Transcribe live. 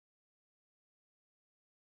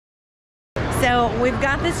So we've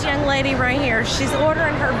got this young lady right here. She's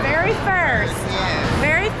ordering her very first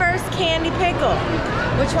candy pickle.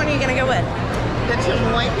 Which one are you gonna go with? The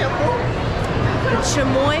chamoy pickle. The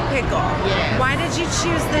chamoy pickle. Yes. Why did you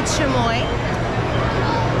choose the chamoy?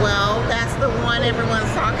 Well, that's the one everyone's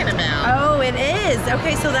talking about. Oh, it is.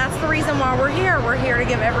 Okay, so that's the reason why we're here. We're here to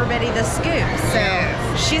give everybody the scoop. So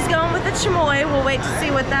she's going with the chamoy. We'll wait to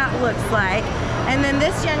see what that looks like. And then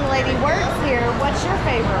this young lady works here. What's your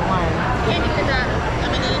favorite one? Candy Pickle.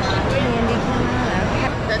 Candy Pickle.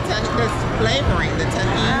 The flavoring, the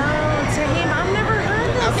tahini. Oh, tahini. I've never heard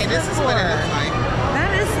this Okay, this is what it looks like.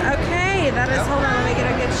 That is, okay. That is, hold on, let me get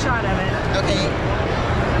a good shot of it. Okay.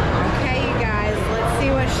 Okay, you guys,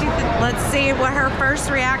 let's see what her first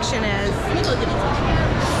reaction is.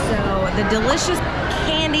 So, the delicious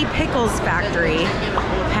Candy Pickles Factory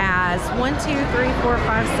has 1, 2, 3, 4,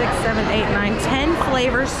 5, 6, 7, 8, 9, 10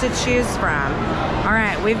 flavors to choose from. All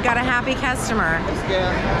right, we've got a happy customer.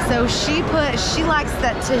 So she likes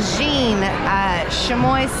that tagine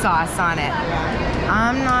chamoy sauce on it.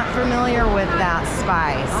 I'm not familiar with that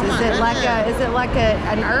spice. Is it like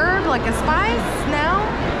an herb, like a spice? No?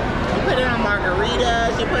 You put it on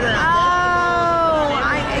margaritas, you put it on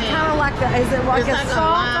it kind of like is it like it's a like salt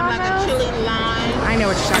a lime, like a chili lime. I know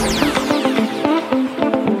what you're talking about.